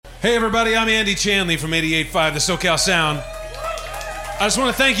Hey everybody, I'm Andy Chanley from 88.5, the SoCal Sound. I just want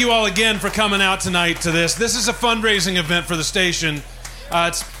to thank you all again for coming out tonight to this. This is a fundraising event for the station.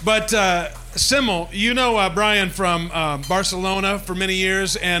 SYML, you know Brian from Barcelona for many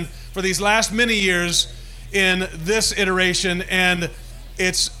years, and for these last many years in this iteration, and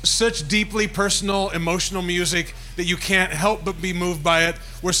it's such deeply personal, emotional music that you can't help but be moved by it.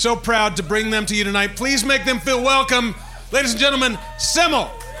 We're so proud to bring them to you tonight. Please make them feel welcome. Ladies and gentlemen,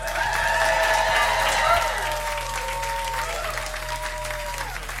 SYML.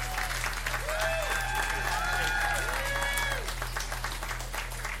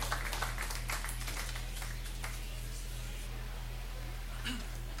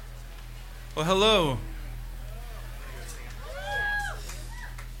 Well, hello.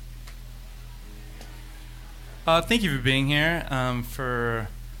 Thank you for being here for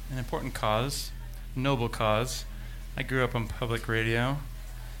an important cause, noble cause. I grew up on public radio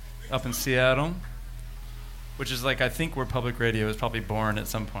up in Seattle, which is like, I think where public radio was probably born at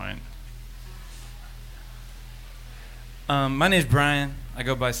some point. My name's Brian. I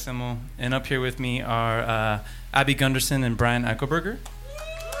go by SYML, and up here with me are Abby Gunderson and Brian Eichelberger.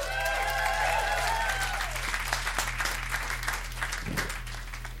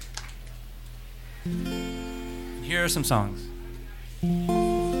 Here are some songs.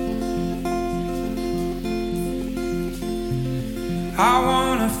 I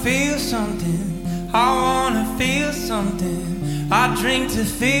wanna feel something, I wanna feel something. I drink to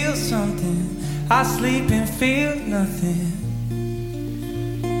feel something, I sleep and feel nothing.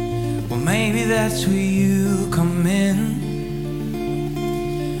 Well, maybe that's where you come in.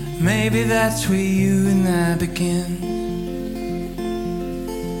 Maybe that's where you and I begin.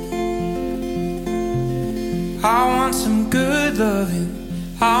 I want some good loving,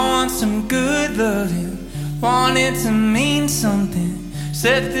 I want some good loving. Want it to mean something,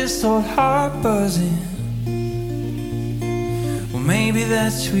 set this old heart buzzing. Well, maybe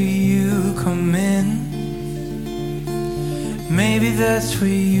that's where you come in. Maybe that's where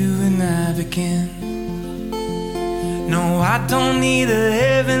you and I begin. No, I don't need a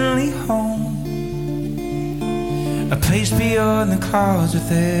heavenly home, a place beyond the clouds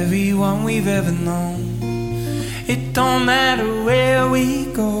with everyone we've ever known. It don't matter where we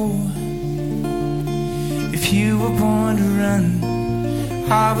go. If you were born to run,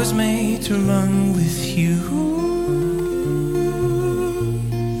 I was made to run with you.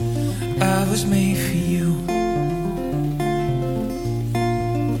 I was made for you.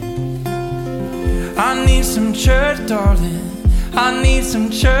 I need some church, darling. I need some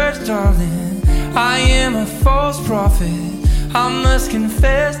church, darling. I am a false prophet, I must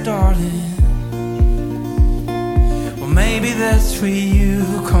confess, darling. Maybe that's where you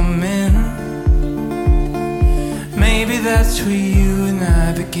come in. Maybe that's where you and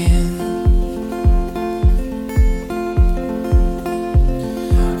I begin.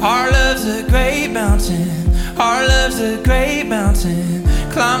 Our love's a great mountain, our love's a great mountain.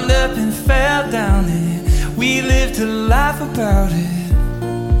 Climbed up and fell down it, we live to laugh about it.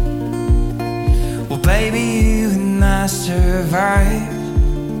 Well, baby, you and I survived.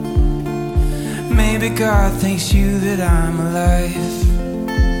 Maybe God thanks you that I'm alive.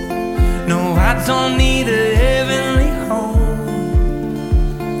 No, I don't need a heavenly home,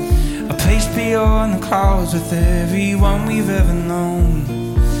 a place beyond the clouds with everyone we've ever known.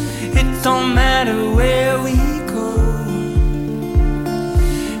 It don't matter where we go.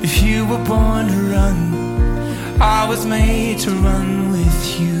 If you were born to run, I was made to run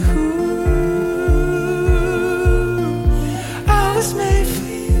with you. I was made for you.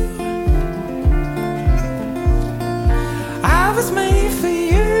 I was made for you.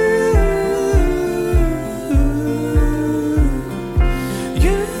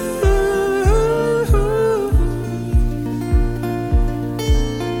 You.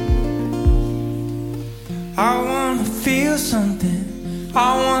 I wanna feel something,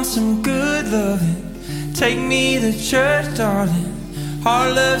 I want some good loving. Take me to church, darling. Our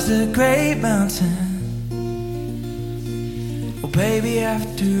love's a great mountain. Oh, baby,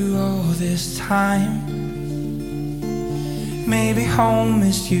 after all this time, maybe home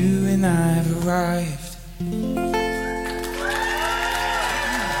is you and I've arrived.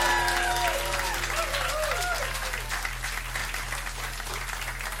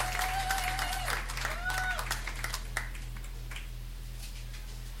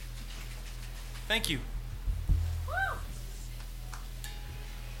 Thank you.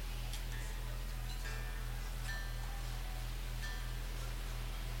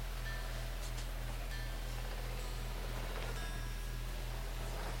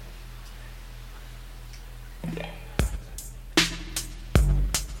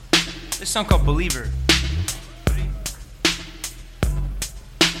 This song called Believer.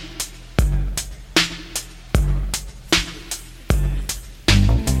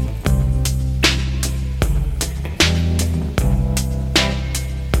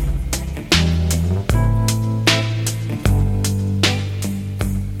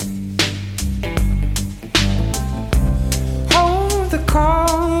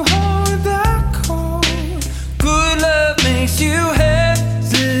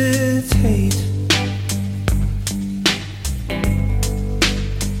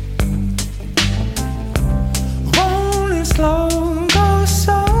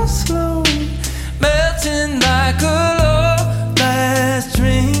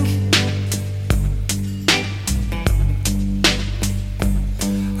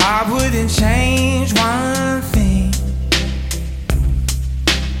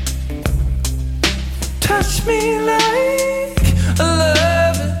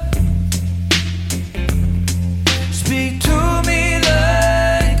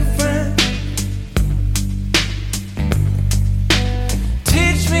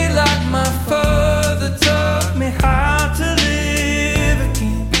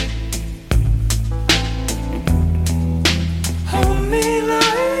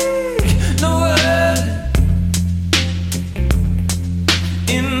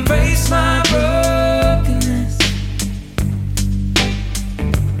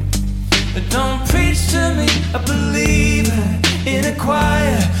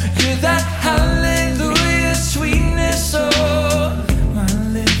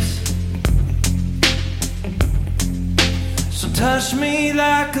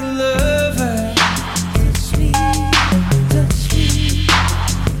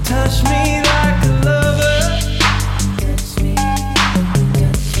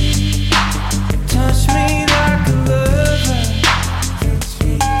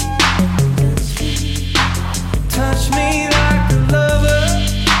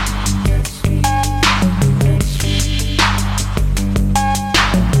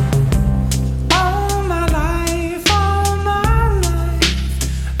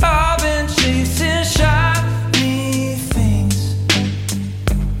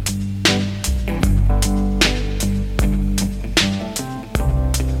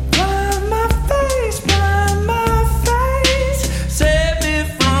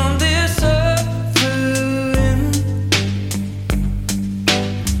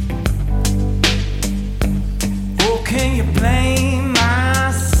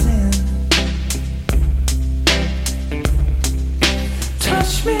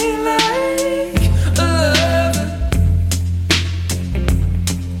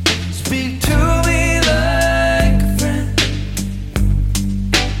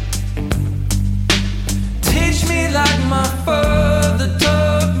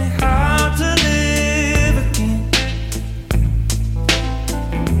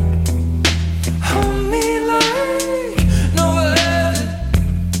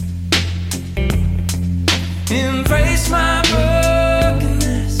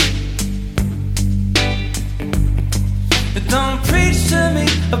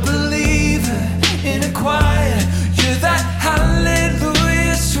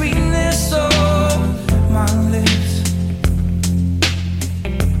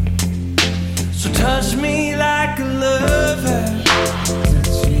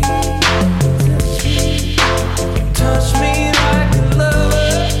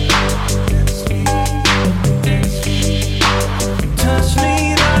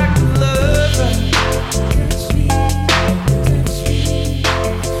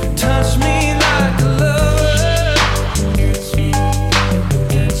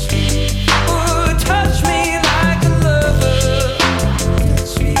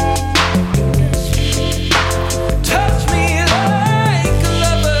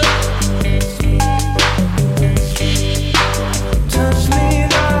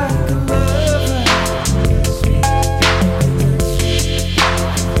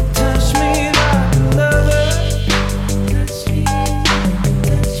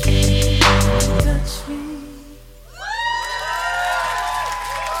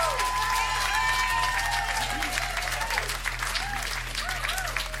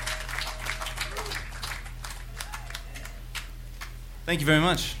 Thank you very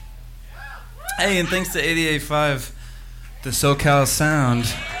much. Hey, and thanks to 88.5, the SoCal Sound,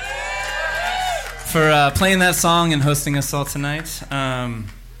 for playing that song and hosting us all tonight.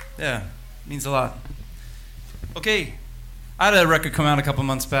 Yeah, means a lot. Okay, I had a record come out a couple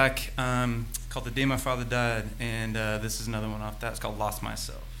months back called The Day My Father Died, and this is another one off that. It's called Lost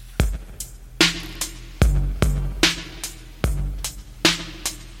Myself.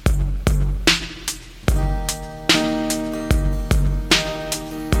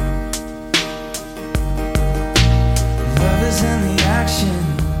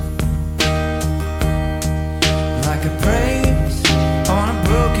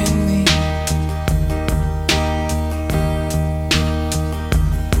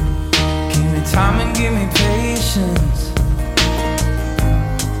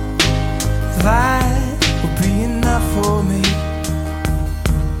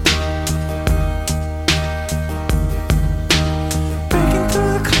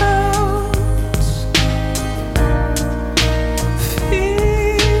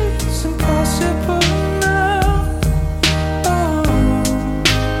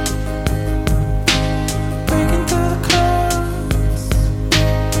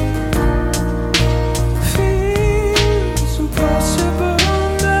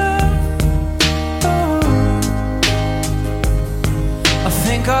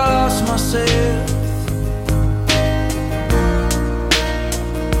 lost myself.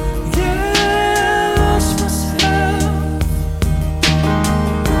 Yeah, I lost myself.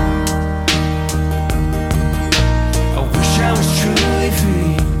 I wish I was truly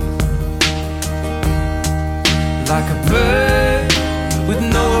free, like a bird with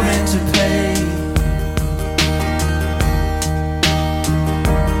no rent to pay.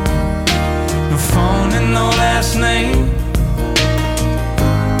 No phone and no last name.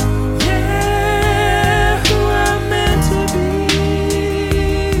 Yeah, who I'm meant to be.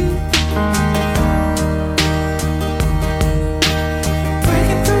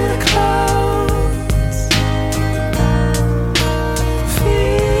 Breaking through the clouds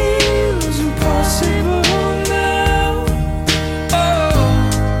feels impossible now. Oh,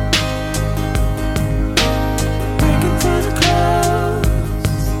 breaking through the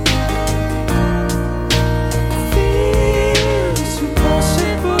clouds feels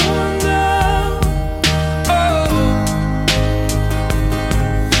impossible now. Oh,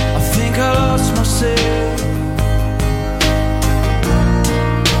 I think I lost myself.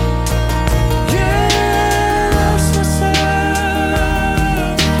 Yeah, I lost myself.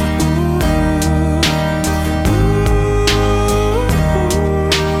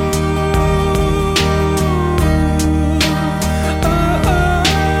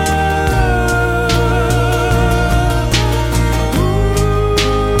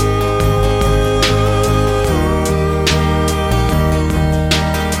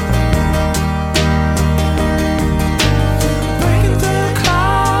 Breaking through the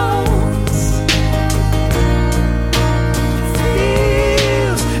clouds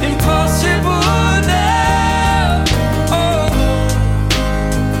feels impossible now. Oh,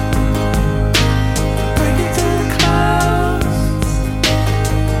 breaking through the clouds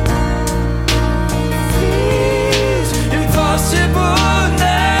feels impossible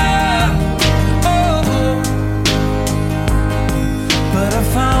now. Oh, but I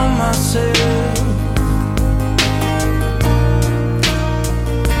found myself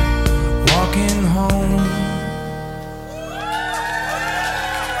walking home.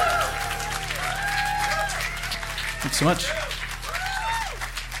 Thanks so much.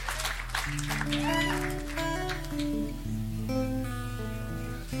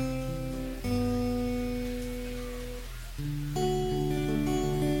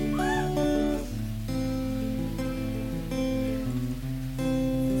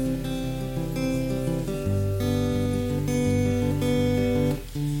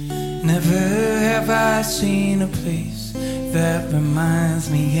 Never have I seen a place that reminds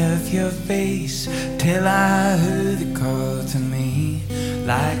me of your face, till I heard it call to me,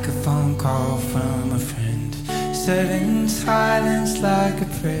 like a phone call from a friend, said in silence like a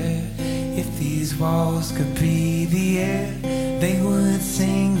prayer. If these walls could breathe the air, they would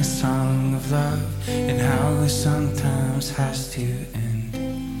sing a song of love, and how it sometimes has to end.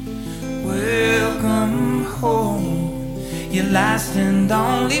 Welcome home, your last and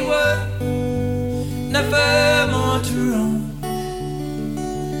only word, never more to roam.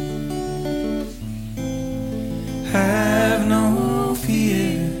 Have no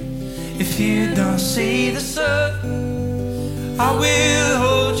fear if you don't see the sun. I will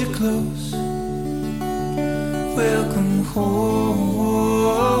hold you close. Welcome home.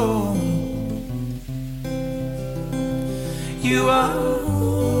 You are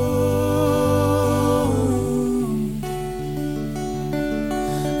home.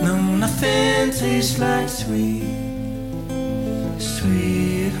 No, nothing tastes like sweet,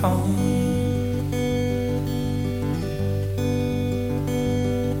 sweet home.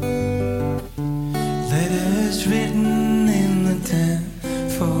 Letters written in the tent,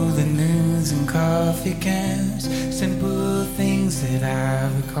 folded news and coffee cans, simple things that I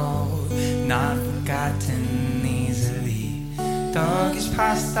recall, not forgotten easily. Dog is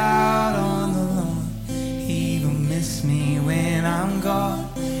passed out on the lawn, he will miss me when I'm gone.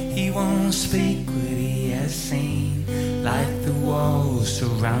 He won't speak what he has seen, like the walls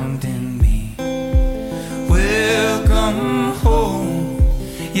surrounding me. Welcome home,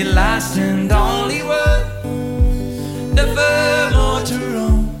 your last and only word, never more to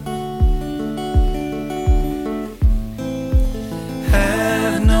roam.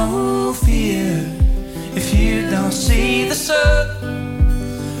 Have no fear if you don't see the sun.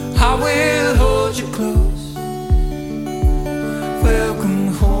 I will hold you close. Welcome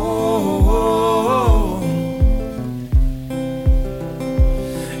home.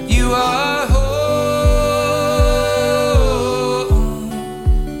 You are home.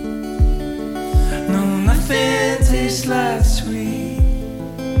 No, nothing tastes like sweet,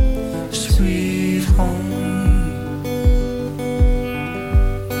 sweet home.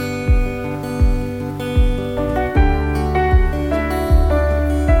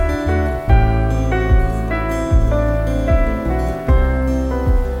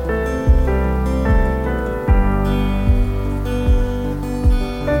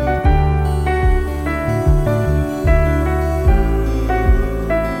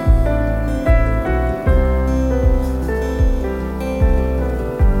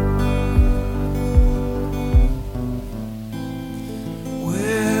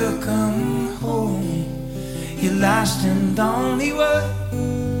 last and only word.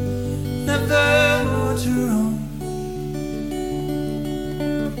 Never to roam.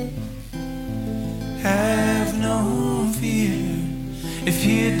 Have no fear if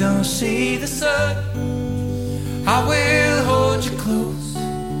you don't see the sun. I will hold you close.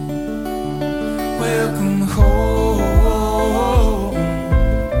 Welcome home.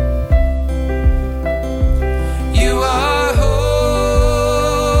 You are home.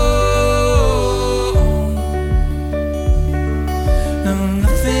 No,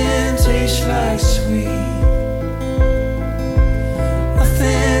 nothing tastes like sweet.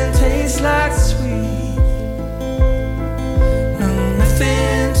 Nothing tastes like sweet. No,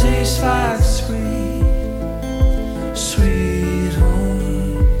 nothing tastes like sweet. Sweet home.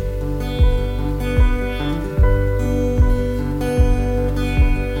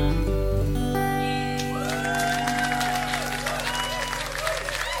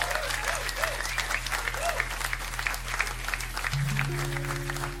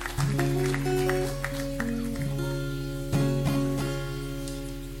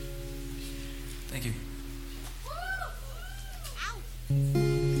 Thank you.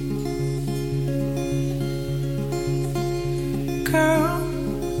 Girl,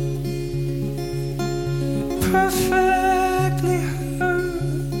 perfectly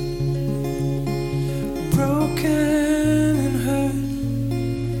hurt, broken and hurt,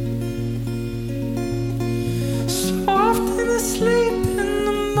 soft and asleep in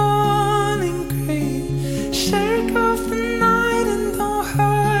the morning gray. Shake off the night and don't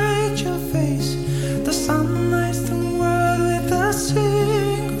hide your face. The sun lights the world with a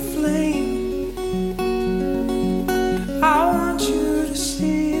single flame. I want you to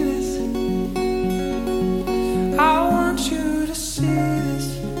see this. I want you to see this.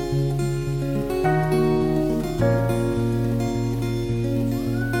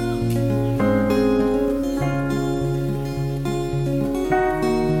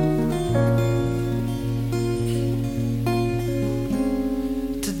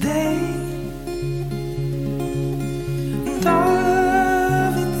 Today and all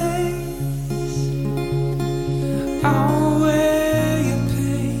of your days, I'll wear your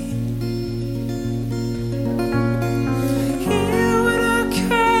pain. Here with a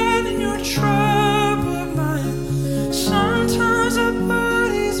cat in your troubled mind. Sometimes our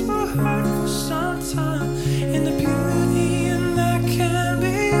bodies will hurt for some time, and the beauty in that can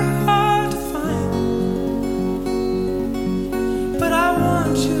be hard to find. But I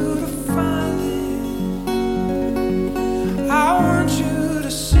want you to find it. I want you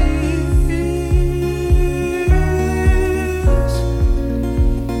to see this.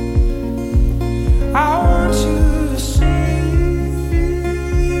 I want you to see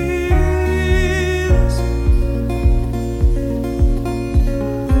this.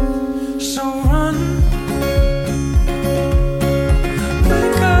 So run,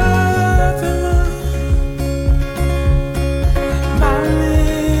 wake up and run, my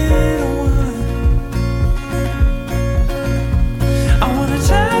little one. I wanna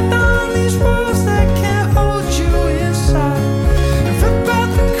tear down these walls that can't hold you inside, and rip out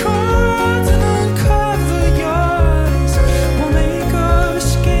the cords and uncover your eyes. We'll make our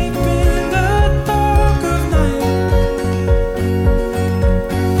escape in the dark of night.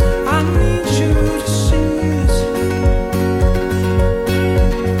 I need you to see this.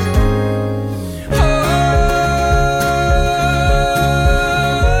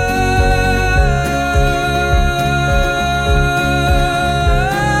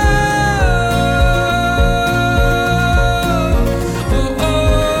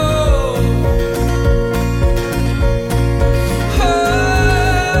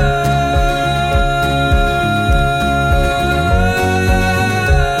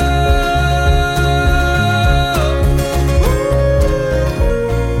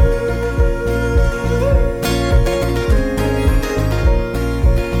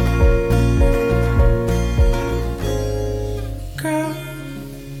 Girl,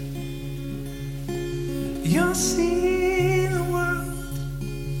 you'll see the world,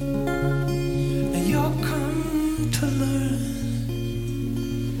 and you'll come to learn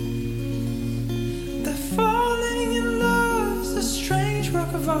that falling in love's a strange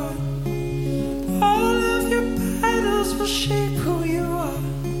work of art. All of your battles will shape who you are,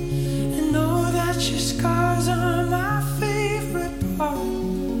 and know that your scars are my favorite part.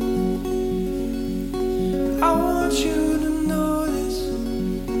 I want you to know this.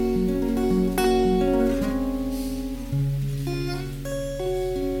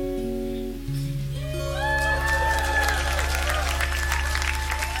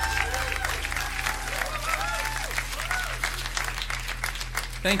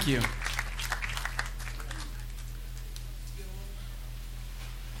 Thank you.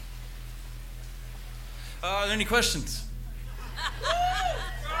 there any questions?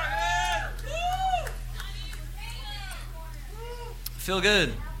 Feel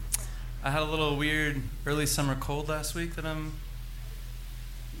good. I had a little weird early summer cold last week that I'm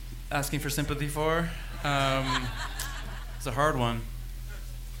asking for sympathy for. It's a hard one.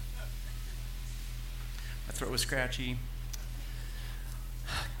 My throat was scratchy.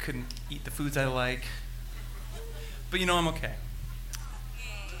 Couldn't eat the foods I like. But you know, I'm okay.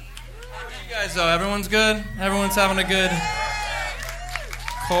 You guys though, everyone's good? Everyone's having a good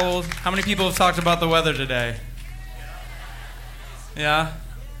cold? How many people have talked about the weather today? Yeah?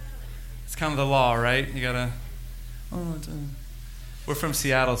 It's kind of the law, right? You gotta... We're from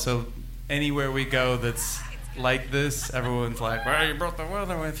Seattle, so anywhere we go that's like this, everyone's like, well, you brought the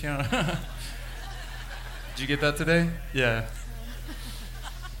weather with you. Did you get that today? Yeah.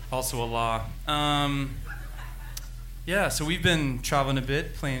 Also a law. Yeah, so we've been traveling a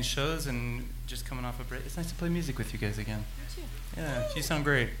bit, playing shows, and just coming off a break. It's nice to play music with you guys again. You too. Yeah, you sound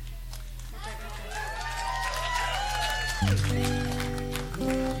great. Are you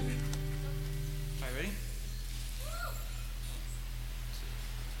ready?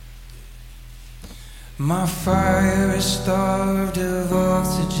 My fire is starved of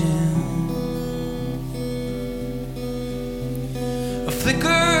oxygen. A flicker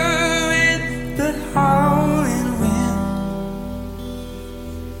in the howling wind.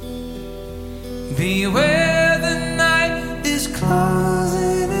 Beware, the night is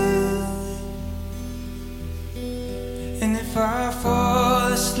closing in. And if I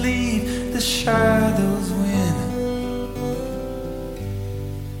fall asleep, the shadows win.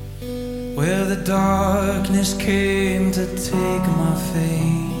 Well, the darkness came to take my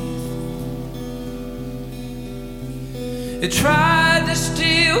faith. It tried to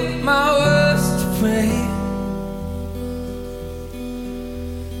steal my worst prey.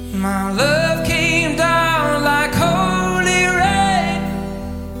 My love came down like holy rain,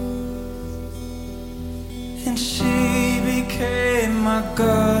 and she became my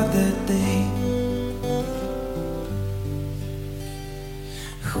God that day.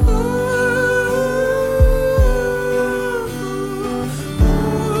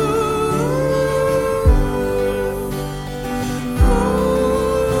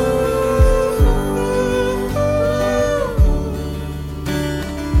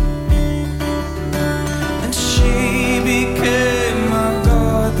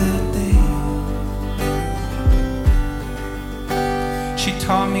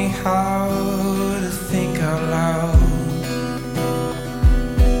 Taught me how to think out loud,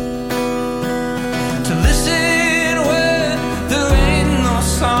 to listen when there ain't no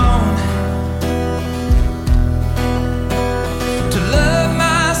sound, to love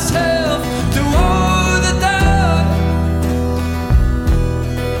myself through all the doubt.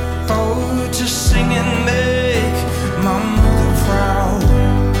 Oh, to sing and make my mother proud.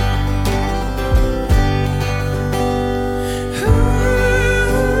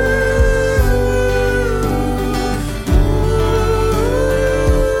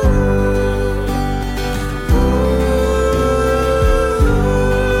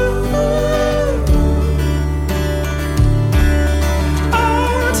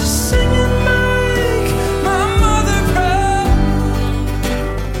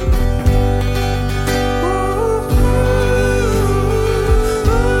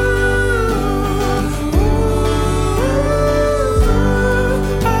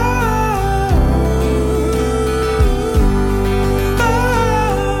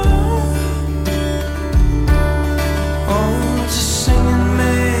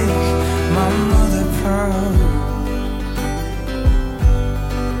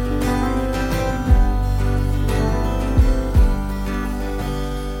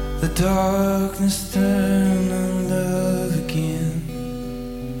 The darkness turned on love again.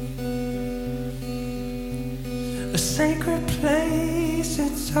 A sacred place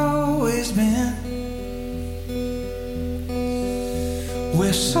it's always been,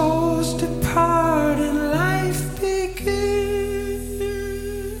 where souls depart and life begins.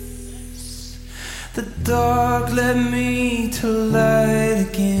 The dark led me to light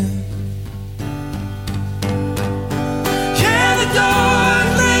again. Yeah, the dark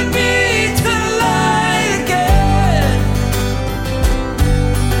led me to light again.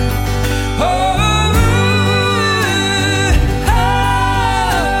 Oh,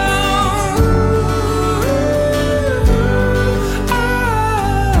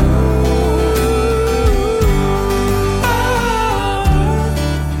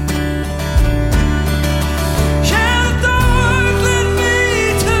 yeah, the dark led me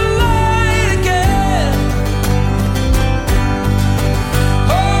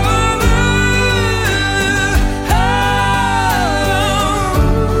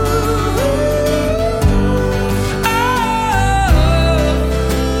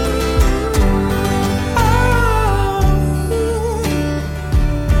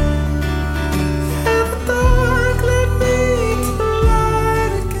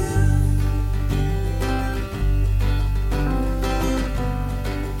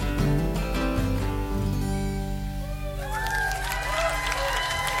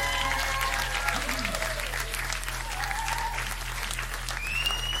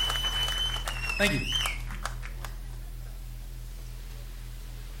Thank you.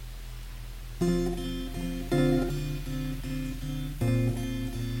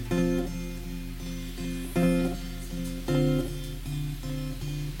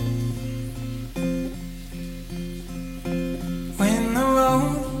 When the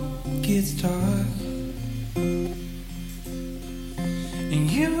road gets dark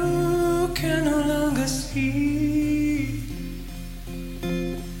and you can no longer see,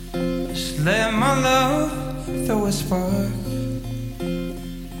 just let my love throw a spark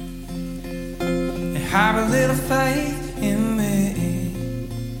and have a little faith in me.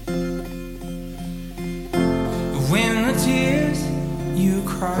 When the tears you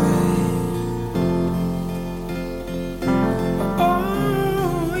cry,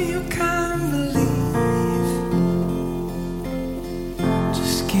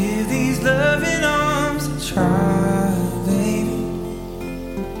 loving arms a try, baby,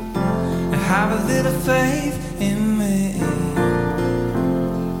 and have a little faith in me.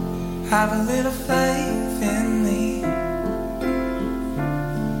 Have a little faith in me.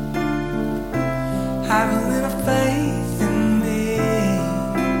 Have a little faith in me.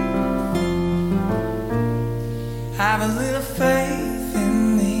 Have a little faith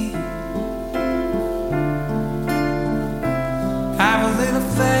in me. Have a little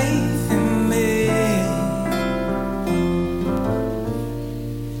faith.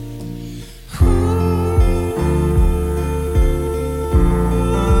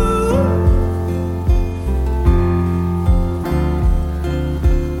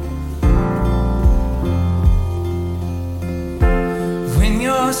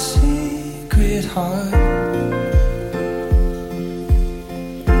 Secret heart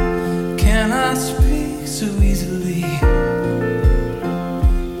cannot speak so easily.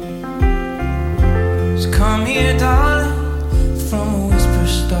 Just come here, darling, from a whisper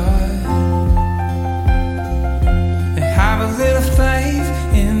start, and have a little faith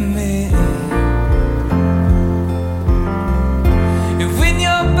in me. And when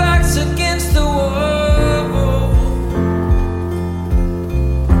your back's against the wall,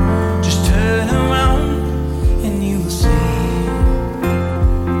 turn around and you will see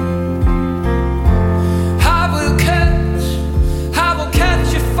I will catch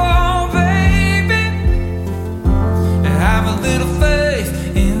you fall, baby, and have a little faith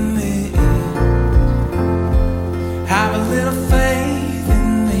in me. Have a little faith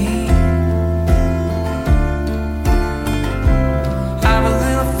in me. Have a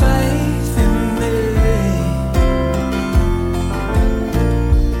little faith in me.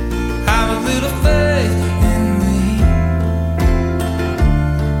 Have a little faith in me.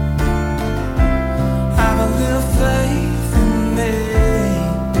 Have a little faith in me.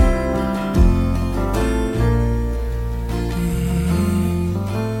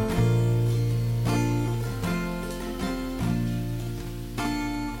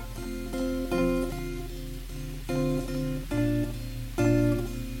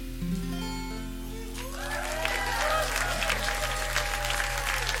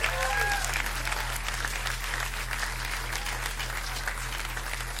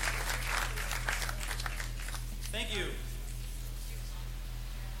 Thank you.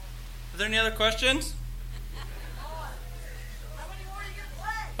 Are there any other questions?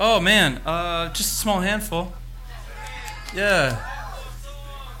 Oh man, just a small handful. Yeah.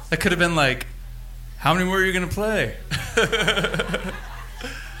 That could have been like, how many more are you gonna play?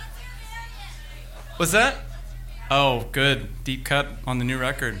 What's that? Oh, good. Deep cut on the new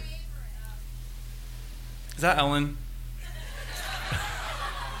record. Is that Ellen?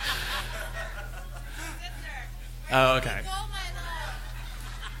 Oh, okay.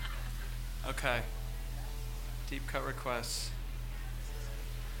 Okay. Deep cut requests.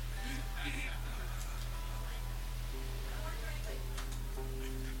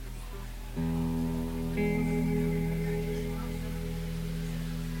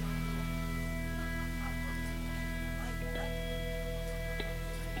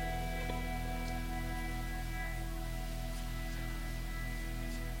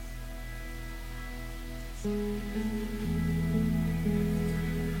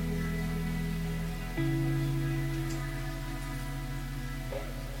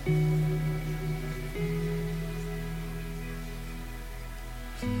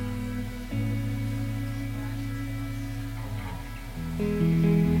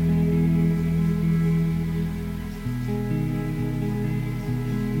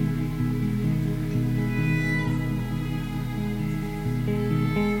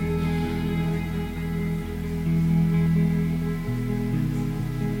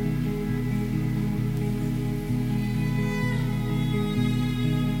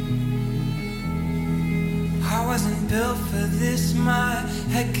 myself for this. My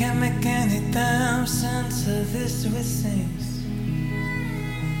head can't make any damn sense of this with things.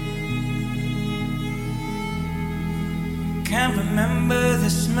 Can't remember the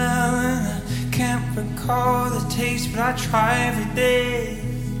smell and I can't recall the taste, but I try every day.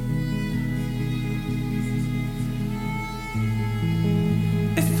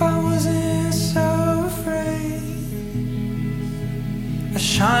 If I wasn't so afraid, I'd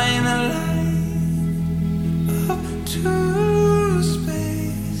shine a light up to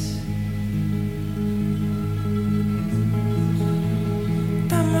space.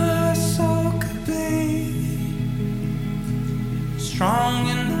 That my soul could be strong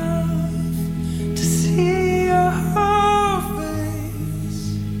enough to see your whole face.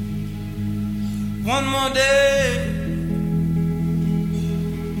 One more day.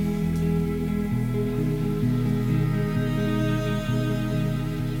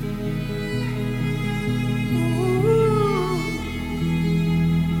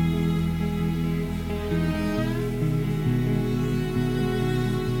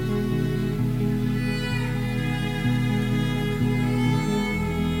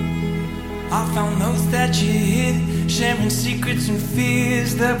 I found notes that you hid, sharing secrets and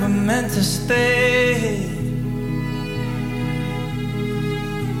fears that were meant to stay.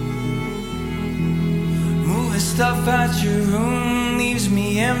 Moving stuff out your room leaves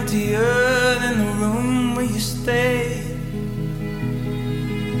me emptier than the room where you stayed.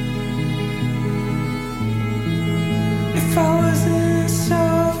 If I wasn't so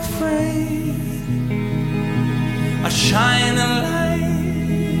afraid, I'd shine a light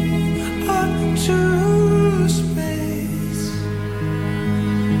to space.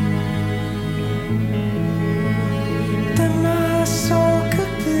 That my soul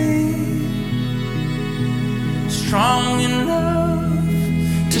could be strong enough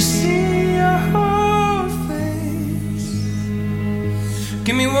to see your whole face.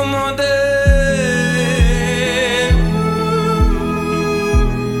 Give me one more day.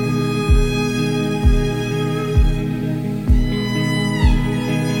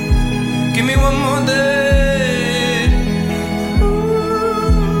 Give me one more day.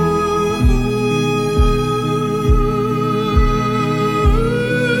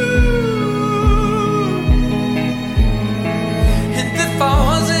 And if I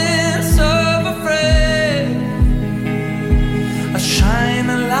wasn't so afraid, I'd shine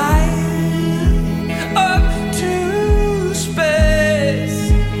a light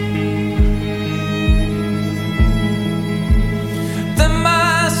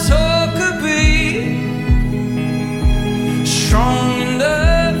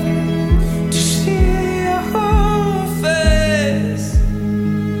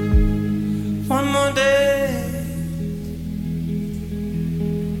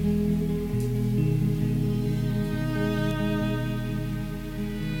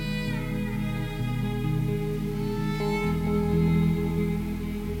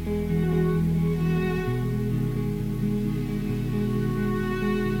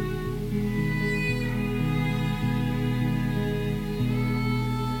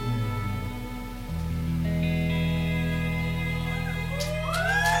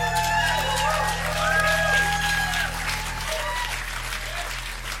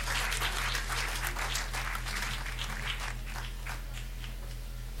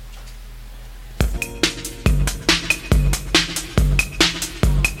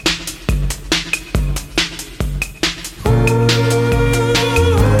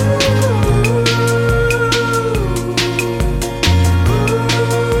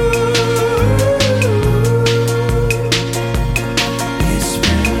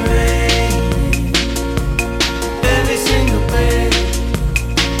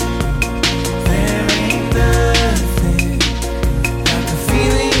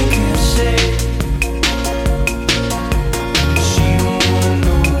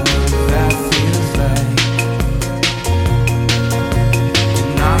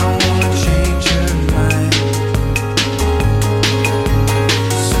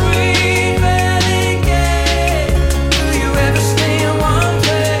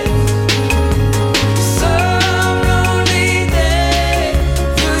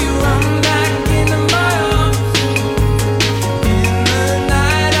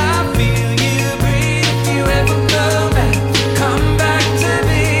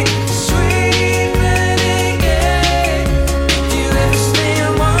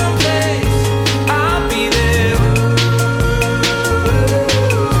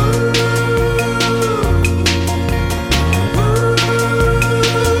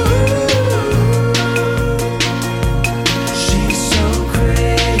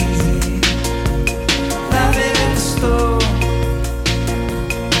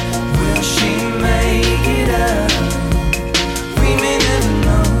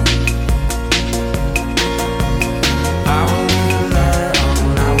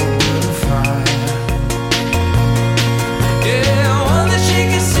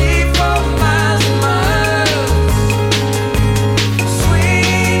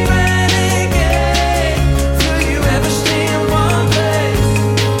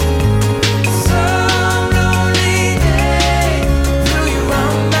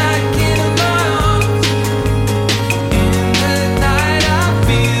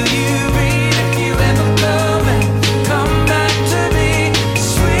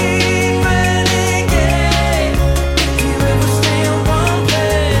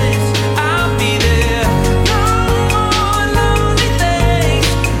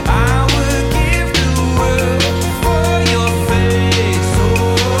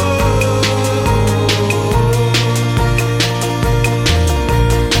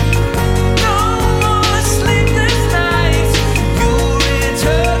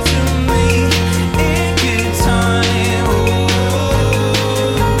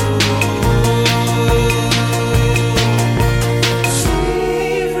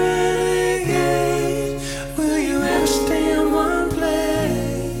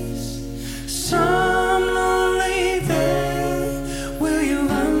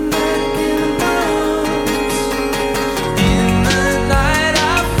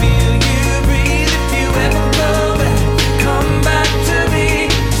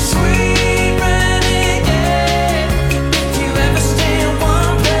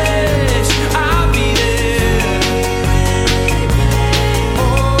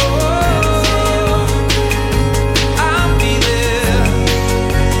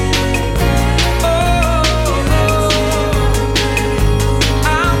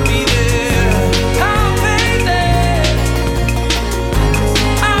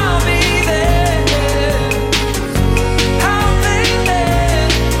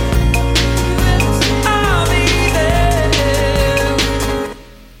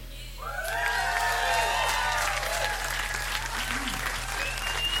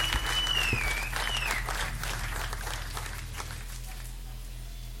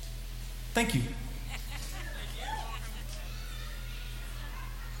Thank you.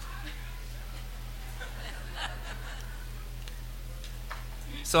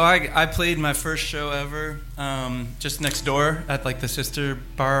 So I played my first show ever just next door at like the sister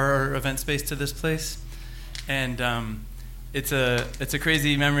bar or event space to this place, and it's a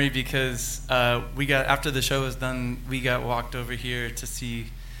crazy memory because we got, after the show was done, we got walked over here to see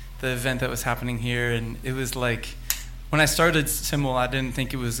the event that was happening here, and it was like, when I started SYML, I didn't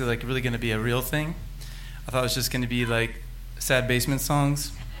think it was like really going to be a real thing. I thought it was just going to be like sad basement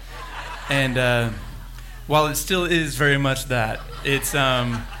songs, and while it still is very much that, it's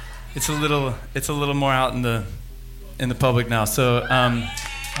a little more out in the public now. So,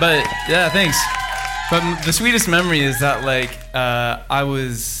 but yeah, thanks. But the sweetest memory is that like I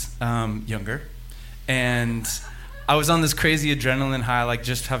was younger, and I was on this crazy adrenaline high, like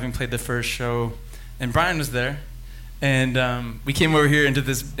just having played the first show, and Brian was there, and we came over here into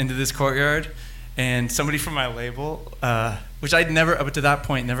this courtyard, and somebody from my label, which I'd never up to that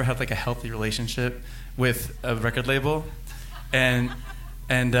point never had like a healthy relationship with a record label, and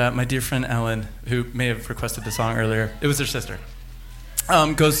my dear friend Ellen, who may have requested the song earlier, it was her sister,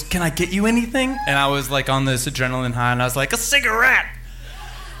 goes, "Can I get you anything?" And I was like on this adrenaline high, and I was like, "A cigarette!"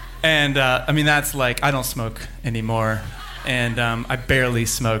 And I mean, that's like, I don't smoke anymore, and I barely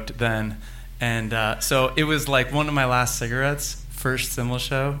smoked then, and so it was like one of my last cigarettes, first SYML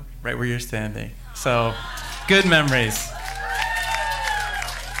show, right where you're standing. So, good memories.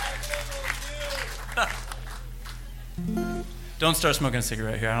 Don't start smoking a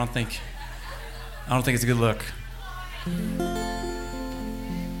cigarette here. I don't think it's a good look.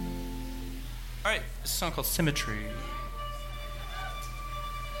 All right, this is a song called Symmetry.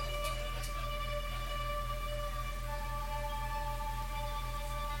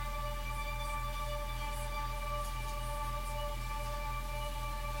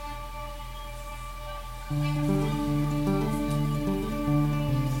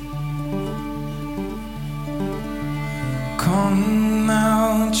 Come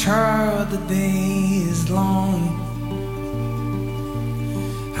now, child, the day is long.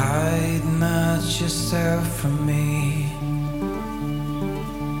 Hide not yourself from me.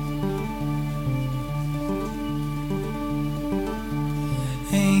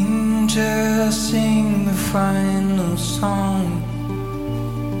 Angels sing the final song.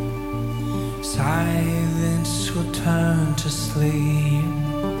 Silence will turn to sleep.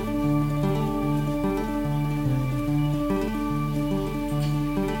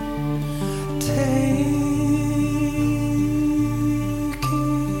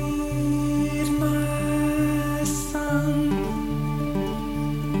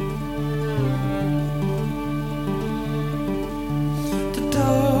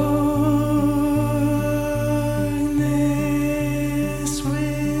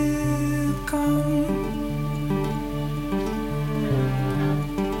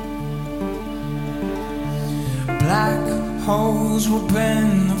 Holes will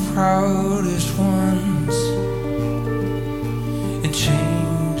bend the proudest ones and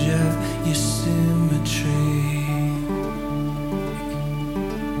change up your symmetry.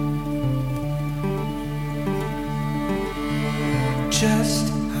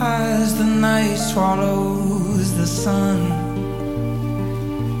 Just as the night swallows the sun,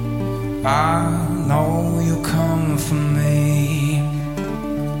 I know you'll come for me.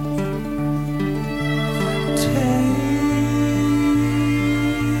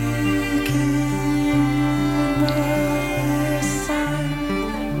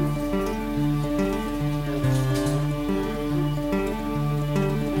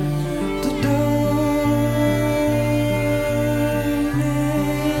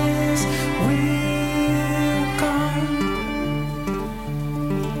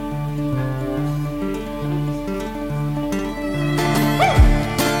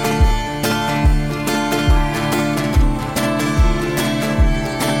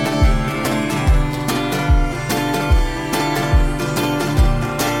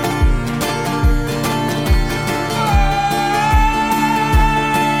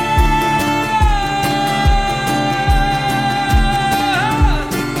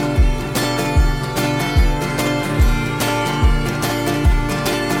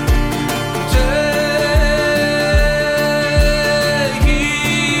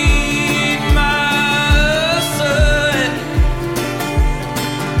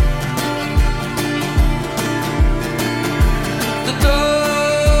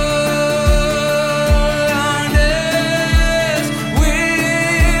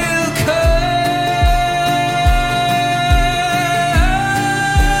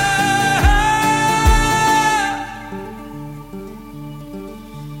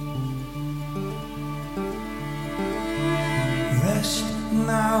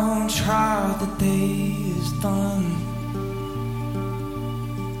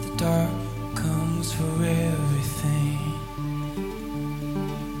 dark comes for everything.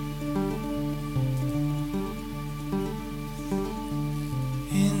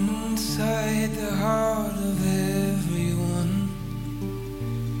 Inside the heart of everyone,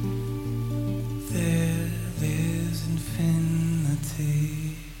 there lives infinity.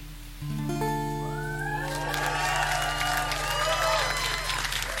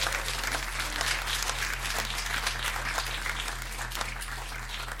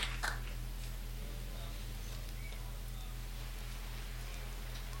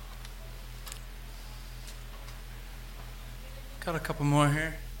 Got a couple more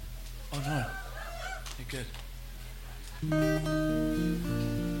here. Oh no, you're good.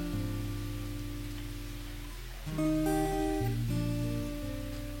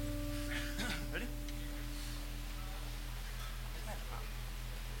 Ready?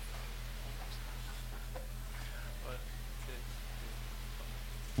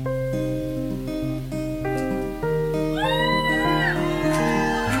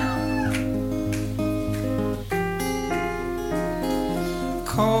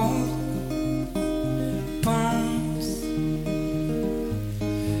 Cold bones,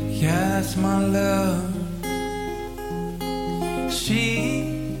 yeah, that's my love. She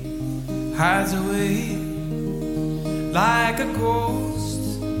hides away like a ghost.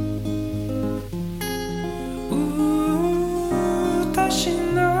 Ooh, does she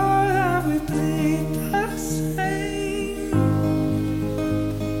know that we bleed the same?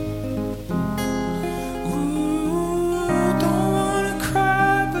 Ooh, don't wanna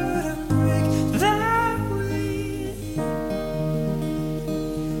cry, but I break that way.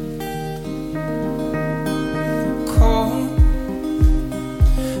 Cold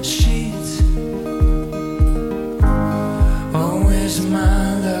sheets, oh, where's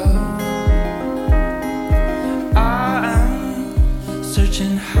my love? I'm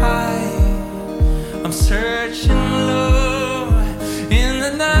searching high, I'm searching low in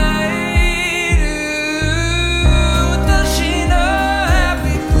the night. Ooh, does she know that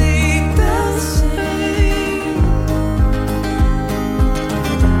we bleed the same?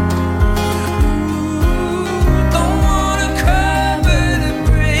 Ooh, don't wanna cry, but it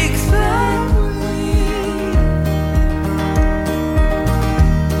breaks that way.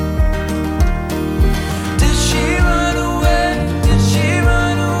 Did she run away? Did she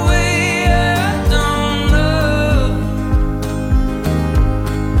run away? I don't know.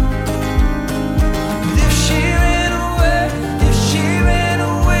 But if she ran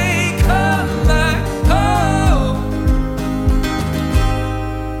away, come back home.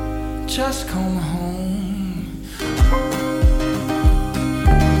 Just come home.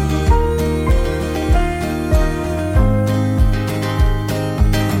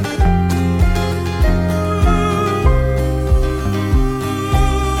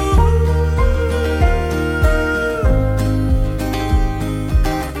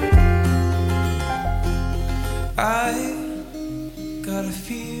 I got a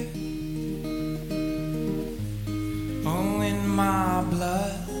fear, oh, in my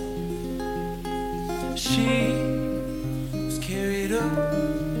blood. She was carried up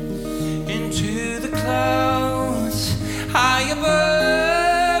into the clouds high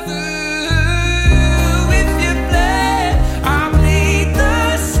above. Ooh, if you bled, I bleed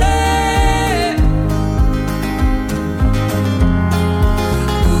the same.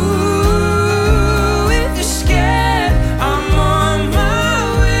 Ooh, if you're scared, I'm on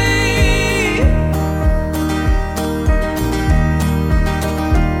my way.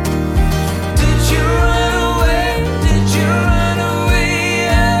 Did you run away? Did you run away?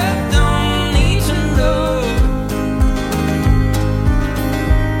 I don't need to know.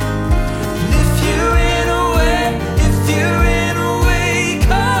 If you ran away,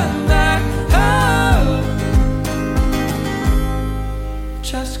 come back home.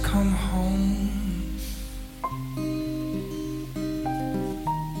 Just come home.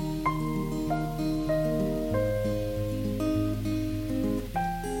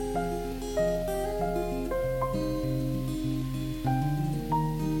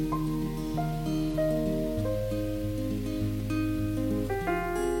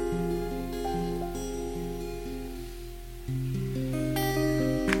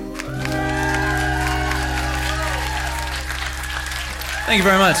 Thank you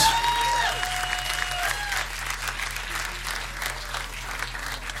very much.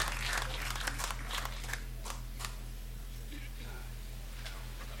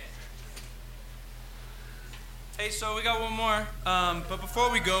 Hey, so we got one more. But before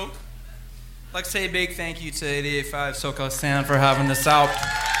we go, I'd like to say a big thank you to 88.5 SoCal Sound for having us out,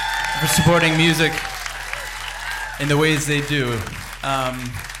 for supporting music in the ways they do.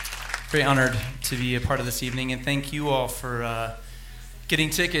 very honored to be a part of this evening, and thank you all for getting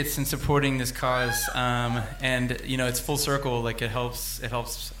tickets and supporting this cause. And it's full circle. Like it helps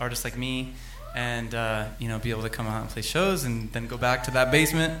artists like me, and be able to come out and play shows, and then go back to that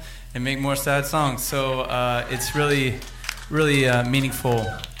basement and make more sad songs. So it's really, really meaningful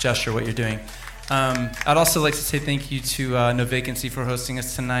gesture what you're doing. I'd also like to say thank you to No Vacancy for hosting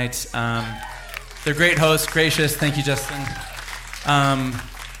us tonight. They're great hosts, gracious. Thank you, Justin.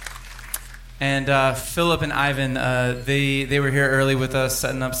 And Philip and Ivan, they were here early with us,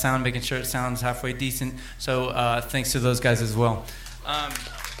 setting up sound, making sure it sounds halfway decent. So thanks to those guys as well.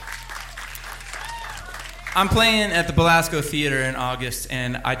 I'm playing at the Belasco Theater in August,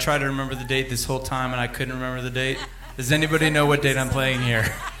 and I tried to remember the date this whole time, and I couldn't remember the date. Does anybody know what date I'm playing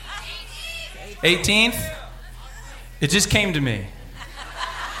here? 18th? It just came to me.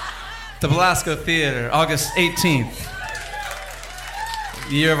 The Belasco Theater, August 18th.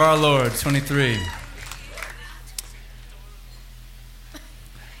 The year of our Lord, 23.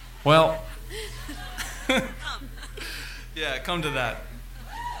 Well, yeah, come to that.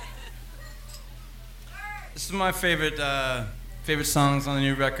 This is my favorite songs on the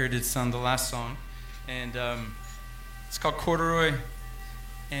new record. It's the last song, and it's called Corduroy.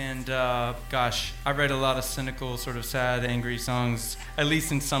 And gosh, I write a lot of cynical, sort of sad, angry songs, at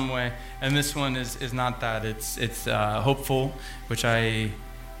least in some way. And this one is not that. It's hopeful, which I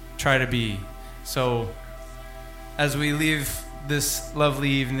try to be. So as we leave this lovely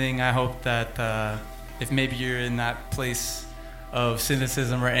evening, I hope that if maybe you're in that place of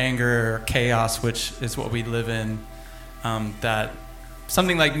cynicism or anger or chaos, which is what we live in, that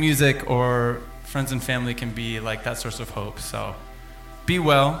something like music or friends and family can be like that source of hope. So be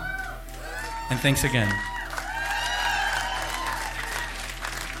well, and thanks again.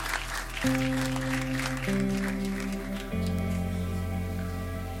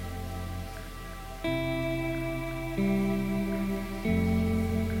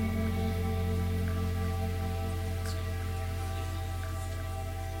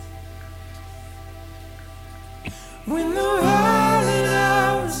 When the violet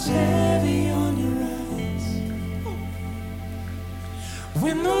hours heavy on your eyes,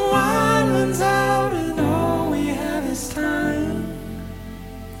 when the wine runs out and all we have is time,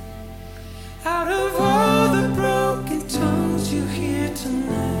 out of all the broken tongues you hear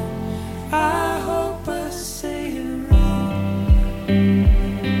tonight, I hope I say it right.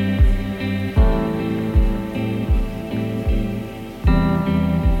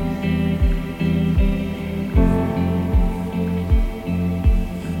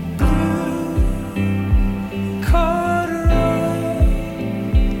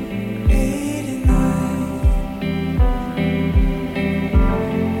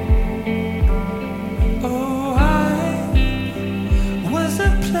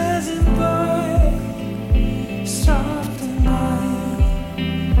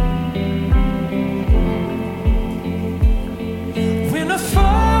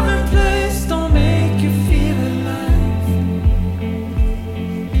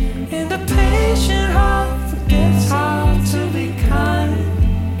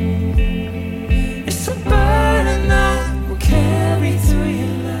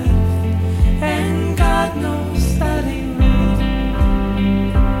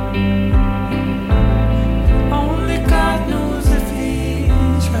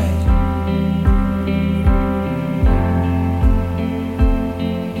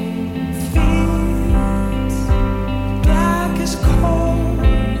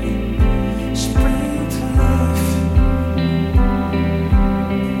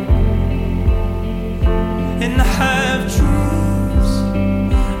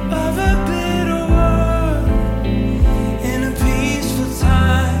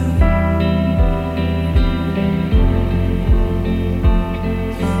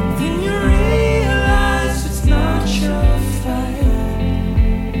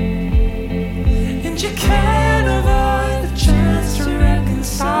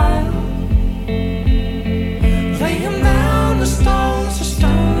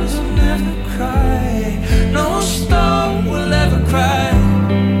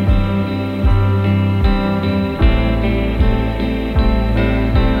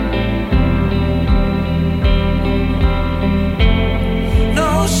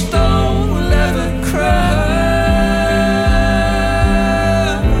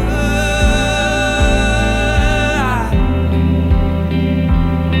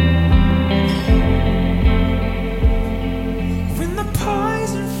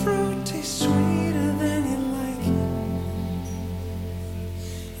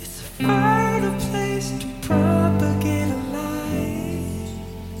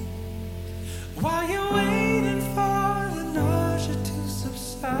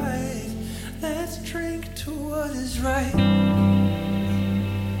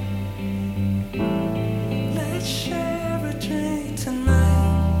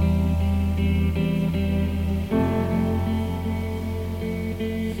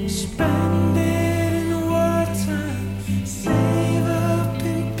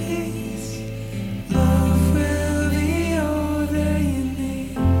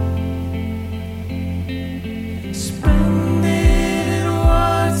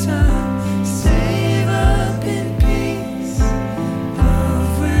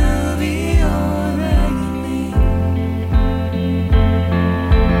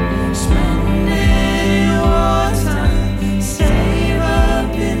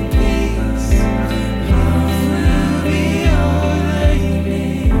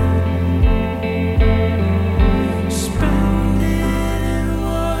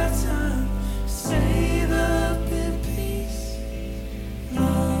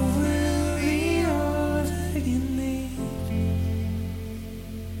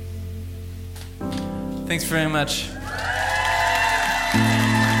 Thanks very much.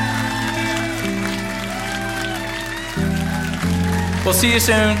 We'll see you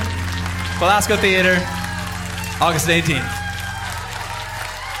soon. Velasco Theater, August 18th.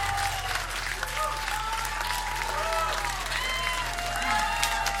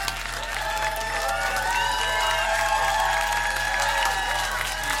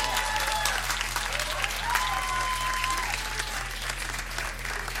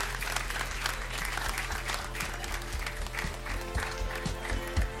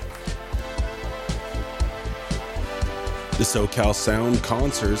 The SoCal Sound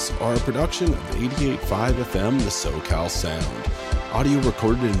concerts are a production of 88.5 FM, The SoCal Sound. Audio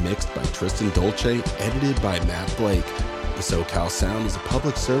recorded and mixed by Tristan Dolce, edited by Matt Blake. The SoCal Sound is a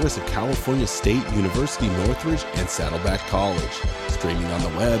public service of California State University Northridge and Saddleback College. Streaming on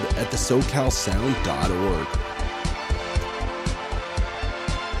the web at thesocalsound.org.